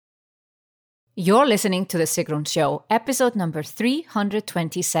You're listening to The Sigrun Show, episode number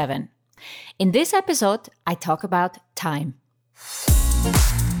 327. In this episode, I talk about time.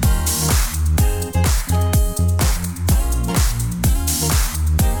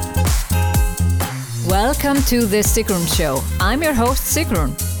 Welcome to The Sigrun Show. I'm your host,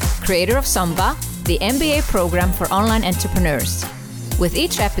 Sigrun, creator of SUMBA, the MBA program for online entrepreneurs. With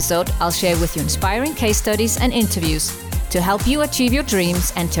each episode, I'll share with you inspiring case studies and interviews to help you achieve your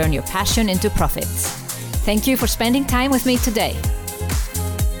dreams and turn your passion into profits. Thank you for spending time with me today.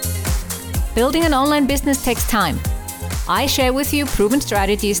 Building an online business takes time. I share with you proven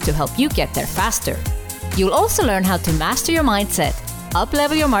strategies to help you get there faster. You'll also learn how to master your mindset,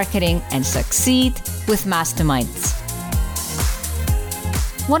 up-level your marketing, and succeed with masterminds.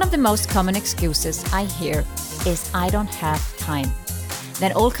 One of the most common excuses I hear is I don't have time.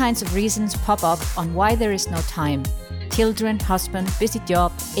 Then all kinds of reasons pop up on why there is no time. Children, husband, busy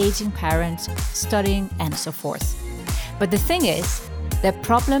job, aging parents, studying, and so forth. But the thing is, the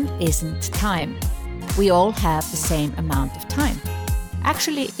problem isn't time. We all have the same amount of time.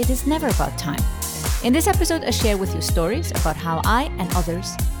 Actually, it is never about time. In this episode, I share with you stories about how I and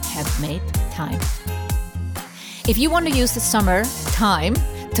others have made time. If you want to use the summer time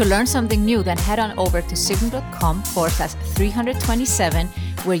to learn something new, then head on over to sigrun.com/327,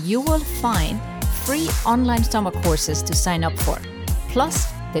 where you will find free online summer courses to sign up for, plus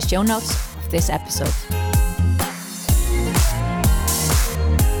the show notes of this episode.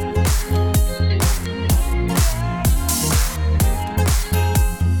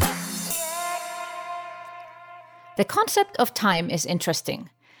 The concept of time is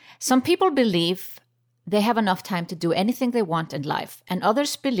interesting. Some people believe they have enough time to do anything they want in life, and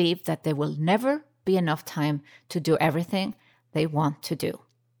others believe that there will never be enough time to do everything they want to do.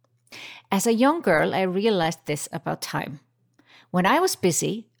 As a young girl, I realized this about time. When I was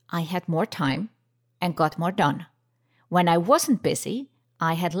busy, I had more time and got more done. When I wasn't busy,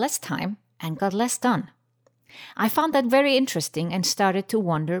 I had less time and got less done. I found that very interesting and started to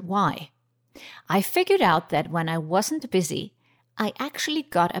wonder why. I figured out that when I wasn't busy, I actually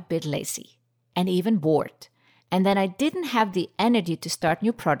got a bit lazy and even bored. And then I didn't have the energy to start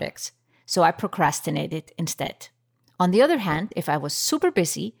new projects, so I procrastinated instead. On the other hand, if I was super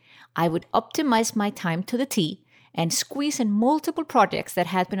busy, I would optimize my time to the T and squeeze in multiple projects that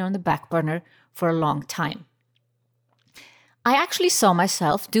had been on the back burner for a long time. I actually saw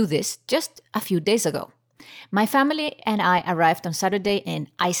myself do this just a few days ago. My family and I arrived on Saturday in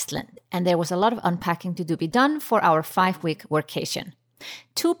Iceland, and there was a lot of unpacking to be done for our 5-week workation.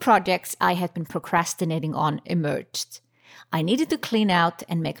 2 projects I had been procrastinating on emerged. I needed to clean out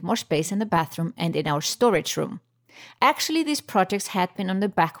and make more space in the bathroom and in our storage room. Actually, these projects had been on the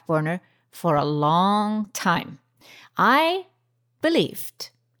back burner for a long time. I believed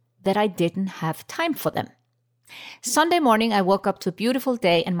that I didn't have time for them. Sunday morning, I woke up to a beautiful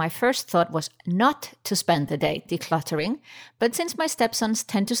day, and my first thought was not to spend the day decluttering, but since my stepsons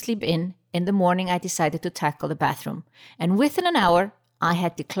tend to sleep in the morning, I decided to tackle the bathroom. And within an hour, I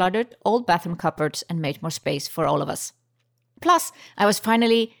had decluttered old bathroom cupboards and made more space for all of us. Plus, I was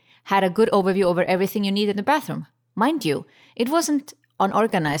finally had a good overview over everything you need in the bathroom. Mind you, it wasn't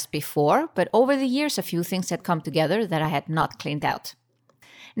unorganized before, but over the years, a few things had come together that I had not cleaned out.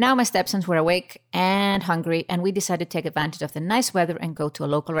 Now my stepsons were awake and hungry, and we decided to take advantage of the nice weather and go to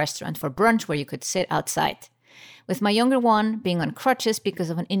a local restaurant for brunch where you could sit outside. With my younger one being on crutches because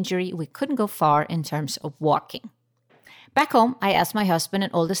of an injury, we couldn't go far in terms of walking. Back home, I asked my husband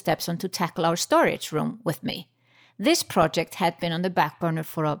and older stepson to tackle our storage room with me. This project had been on the back burner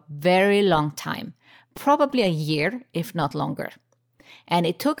for a very long time, probably a year, if not longer. And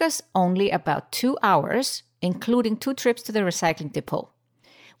it took us only about 2 hours, including 2 trips to the recycling depot.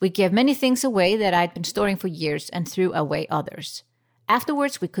 We gave many things away that I'd been storing for years and threw away others.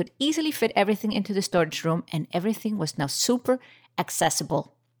 Afterwards, we could easily fit everything into the storage room, and everything was now super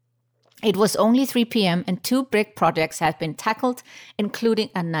accessible. It was only 3 p.m. and 2 big projects had been tackled,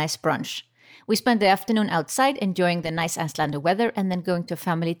 including a nice brunch. We spent the afternoon outside enjoying the nice Icelandic weather and then going to a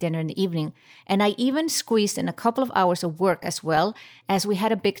family dinner in the evening. And I even squeezed in a couple of hours of work as well, as we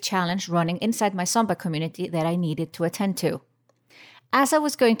had a big challenge running inside my SUMBA community that I needed to attend to. As I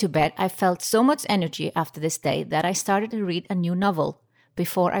was going to bed, I felt so much energy after this day that I started to read a new novel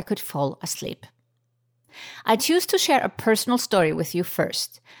before I could fall asleep. I choose to share a personal story with you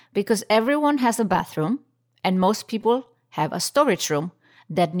first, because everyone has a bathroom and most people have a storage room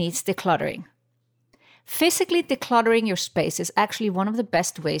that needs decluttering. Physically decluttering your space is actually one of the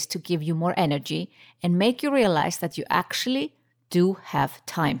best ways to give you more energy and make you realize that you actually do have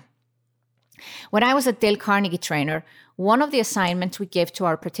time. When I was a Dale Carnegie trainer, one of the assignments we gave to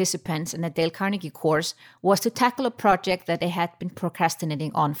our participants in the Dale Carnegie course was to tackle a project that they had been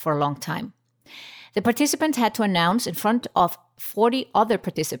procrastinating on for a long time. The participants had to announce in front of 40 other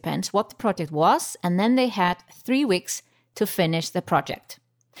participants what the project was, and then they had 3 weeks to finish the project.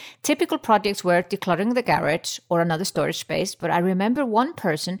 Typical projects were decluttering the garage or another storage space, but I remember one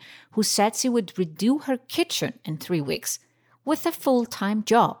person who said she would redo her kitchen in 3 weeks with a full-time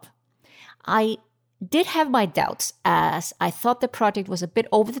job. I did have my doubts, as I thought the project was a bit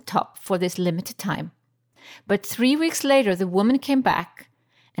over the top for this limited time. But 3 weeks later, the woman came back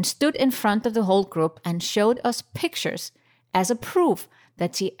and stood in front of the whole group and showed us pictures as a proof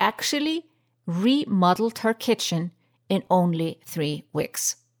that she actually remodeled her kitchen in only 3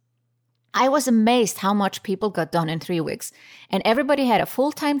 weeks. I was amazed how much people got done in 3 weeks, and everybody had a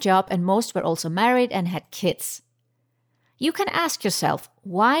full-time job, and most were also married and had kids. You can ask yourself,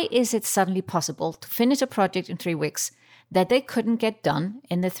 why is it suddenly possible to finish a project in 3 weeks that they couldn't get done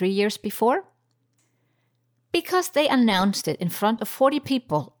in the 3 years before? Because they announced it in front of 40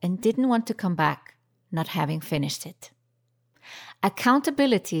 people and didn't want to come back not having finished it.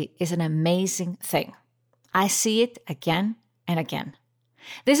 Accountability is an amazing thing. I see it again and again.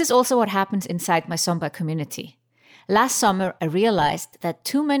 This is also what happens inside my Zumba community. Last summer, I realized that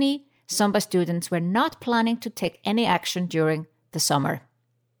too many Zumba students were not planning to take any action during the summer.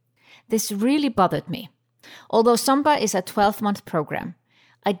 This really bothered me. Although Zumba is a 12-month program,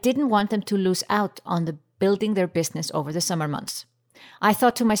 I didn't want them to lose out on the building their business over the summer months. I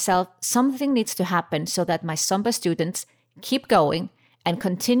thought to myself, something needs to happen so that my Zumba students keep going and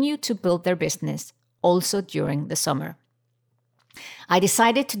continue to build their business also during the summer. I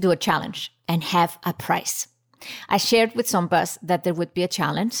decided to do a challenge and have a prize. I shared with Zumbas that there would be a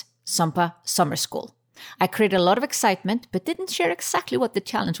challenge, Zumba Summer School. I created a lot of excitement, but didn't share exactly what the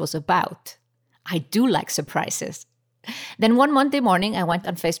challenge was about. I do like surprises. Then one Monday morning, I went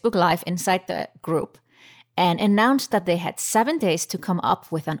on Facebook Live inside the group and announced that they had 7 days to come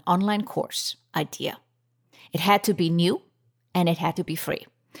up with an online course idea. It had to be new and it had to be free.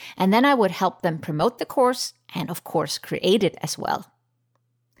 And then I would help them promote the course and, of course, create it as well.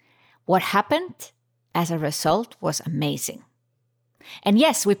 What happened as a result was amazing. And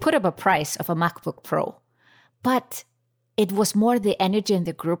yes, we put up a price of a MacBook Pro, but it was more the energy in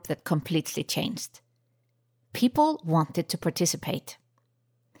the group that completely changed. People wanted to participate.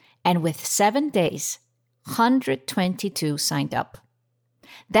 And with 7 days, 122 signed up.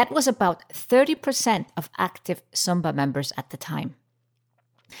 That was about 30% of active Zumba members at the time.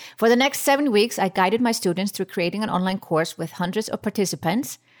 For the next 7 weeks, I guided my students through creating an online course with hundreds of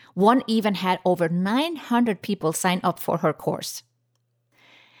participants. One even had over 900 people sign up for her course.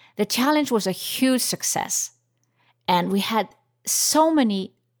 The challenge was a huge success, and we had so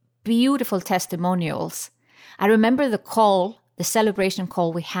many beautiful testimonials. I remember the celebration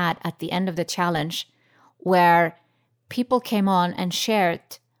call we had at the end of the challenge, where people came on and shared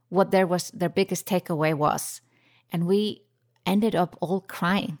what their biggest takeaway was, and we ended up all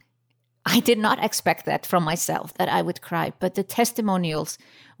crying. I did not expect that from myself, that I would cry, but the testimonials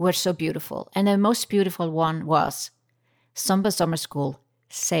were so beautiful. And the most beautiful one was, Zumba Summer School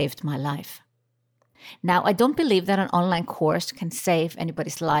saved my life. Now, I don't believe that an online course can save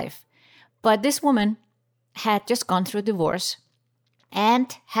anybody's life, but this woman had just gone through a divorce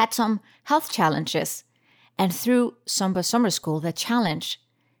and had some health challenges. And through Zumba Summer School, the challenge,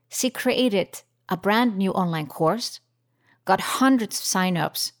 she created a brand new online course, got hundreds of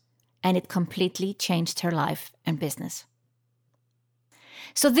signups, and it completely changed her life and business.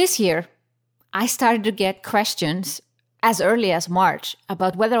 So this year, I started to get questions as early as March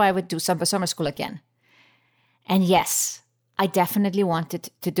about whether I would do Zumba Summer School again. And yes, I definitely wanted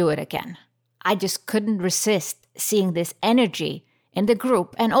to do it again. I just couldn't resist seeing this energy in the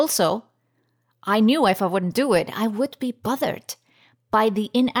group. And also, I knew if I wouldn't do it, I would be bothered by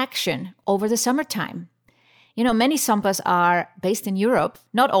the inaction over the summertime. You know, many Zumbas are based in Europe.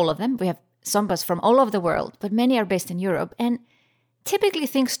 Not all of them. We have Zumbas from all over the world, but many are based in Europe. And typically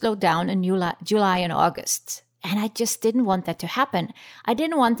things slow down in July and August. And I just didn't want that to happen. I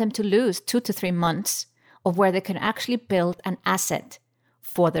didn't want them to lose 2 to 3 months of where they can actually build an asset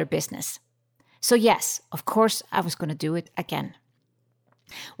for their business. So yes, of course, I was going to do it again.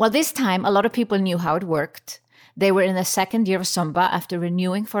 Well, this time, a lot of people knew how it worked. They were in the second year of Zumba after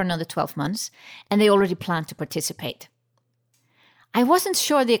renewing for another 12 months, and they already planned to participate. I wasn't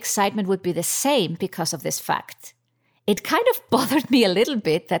sure the excitement would be the same because of this fact. It kind of bothered me a little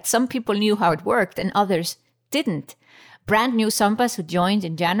bit that some people knew how it worked and others didn't. Brand new Zumbas who joined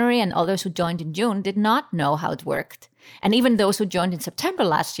in January and others who joined in June did not know how it worked. And even those who joined in September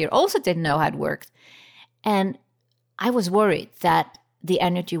last year also didn't know how it worked. And I was worried that the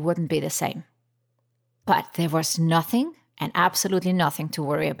energy wouldn't be the same. But there was nothing and absolutely nothing to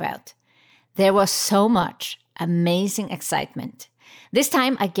worry about. There was so much amazing excitement. This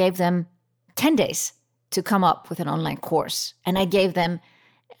time I gave them 10 days to come up with an online course. And I gave them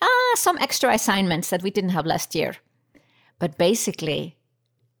some extra assignments that we didn't have last year. But basically,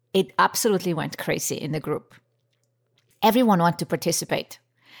 it absolutely went crazy in the group. Everyone wanted to participate.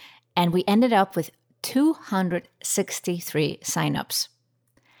 And we ended up with 263 signups.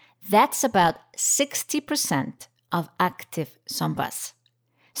 That's about 60% of active Sombas.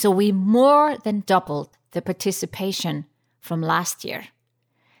 So we more than doubled the participation from last year.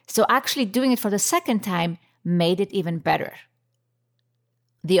 So actually doing it for the second time made it even better.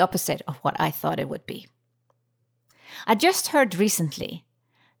 The opposite of what I thought it would be. I just heard recently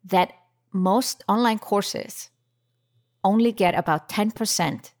that most online courses only get about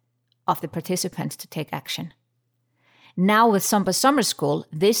 10% of the participants to take action. Now with Somba Summer School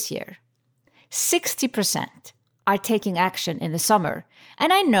this year, 60% are taking action in the summer.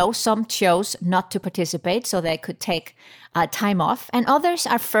 And I know some chose not to participate so they could take time off, and others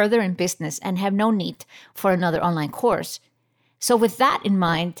are further in business and have no need for another online course. So with that in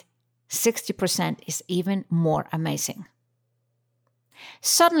mind, 60% is even more amazing.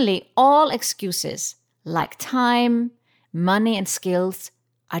 Suddenly, all excuses like time, money, and skills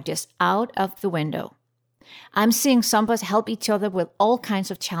are just out of the window. I'm seeing Sombas help each other with all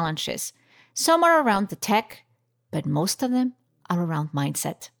kinds of challenges. Some are around the tech, but most of them are around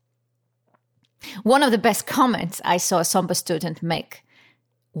mindset. One of the best comments I saw a Somba student make: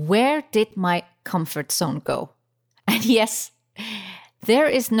 "Where did my comfort zone go?" And yes, there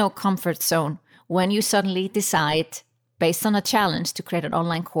is no comfort zone when you suddenly decide, based on a challenge, to create an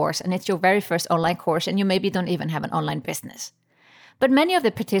online course, and it's your very first online course, and you maybe don't even have an online business. But many of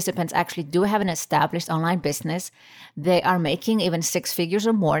the participants actually do have an established online business. They are making even 6 figures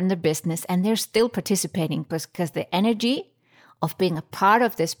or more in their business, and they're still participating because the energy of being a part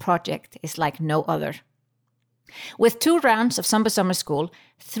of this project is like no other. With 2 rounds of Somba Summer School,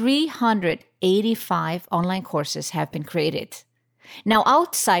 385 online courses have been created. Now,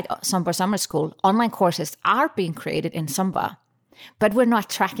 outside Somba Summer School, online courses are being created in Somba, but we're not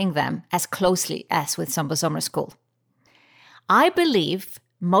tracking them as closely as with Somba Summer School. I believe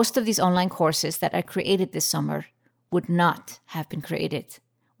most of these online courses that are created this summer would not have been created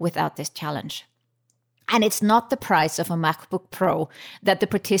without this challenge. And it's not the price of a MacBook Pro that the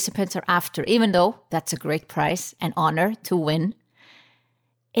participants are after, even though that's a great prize and honor to win.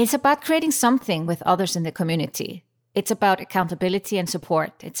 It's about creating something with others in the community. It's about accountability and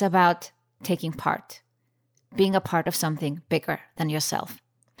support. It's about taking part, being a part of something bigger than yourself.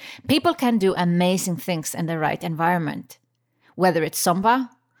 People can do amazing things in the right environment, whether it's Somba,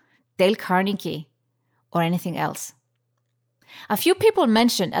 Dale Carnegie, or anything else. A few people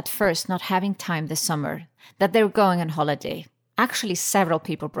mentioned at first not having time this summer, that they were going on holiday. Actually, several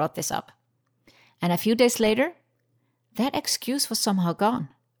people brought this up. And a few days later, that excuse was somehow gone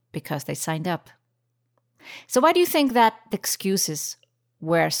because they signed up. So why do you think that the excuses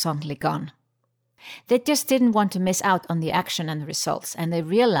were suddenly gone? They just didn't want to miss out on the action and the results, and they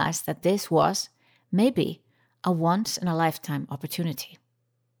realized that this was maybe a once-in-a-lifetime opportunity.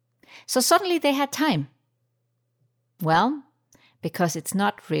 So suddenly they had time. Well, because it's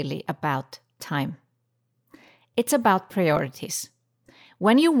not really about time. It's about priorities.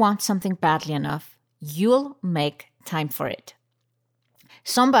 When you want something badly enough, you'll make time for it.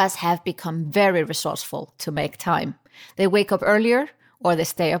 Sombas have become very resourceful to make time. They wake up earlier or they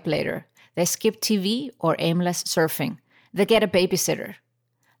stay up later. They skip TV or aimless surfing. They get a babysitter.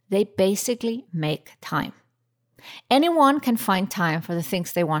 They basically make time. Anyone can find time for the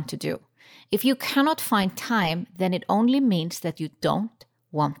things they want to do. If you cannot find time, then it only means that you don't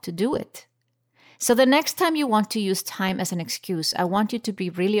want to do it. So the next time you want to use time as an excuse, I want you to be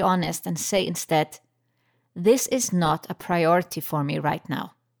really honest and say instead, this is not a priority for me right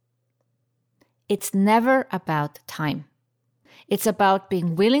now. It's never about time. It's about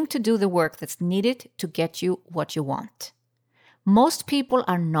being willing to do the work that's needed to get you what you want. Most people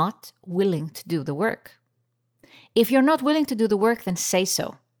are not willing to do the work. If you're not willing to do the work, then say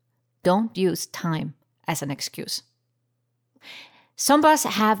so. Don't use time as an excuse. Sombas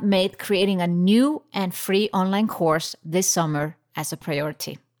have made creating a new and free online course this summer as a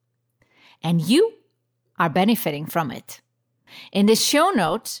priority. And you are benefiting from it. In the show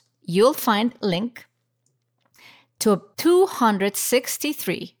notes, you'll find a link to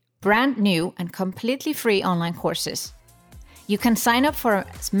 263 brand new and completely free online courses. You can sign up for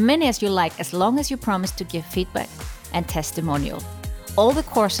as many as you like, as long as you promise to give feedback and testimonial. All the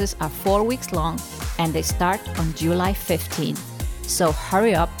courses are 4 weeks long and they start on July 15. So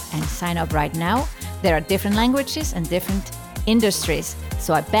hurry up and sign up right now. There are different languages and different industries,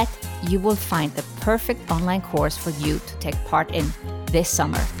 so I bet you will find the perfect online course for you to take part in this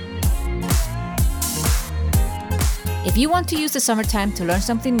summer. If you want to use the summertime to learn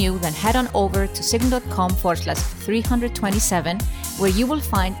something new, then head on over to sigrun.com/327, where you will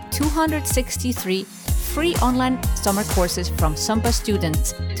find 263 free online summer courses from SUMPA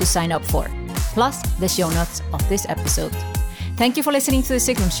students to sign up for, plus the show notes of this episode. Thank you for listening to The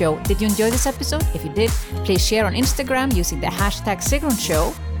Sigrun Show. Did you enjoy this episode? If you did, please share on Instagram using the hashtag Sigrun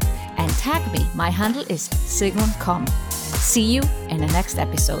Show and tag me. My handle is SigrunCom. See you in the next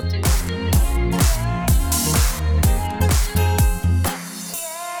episode.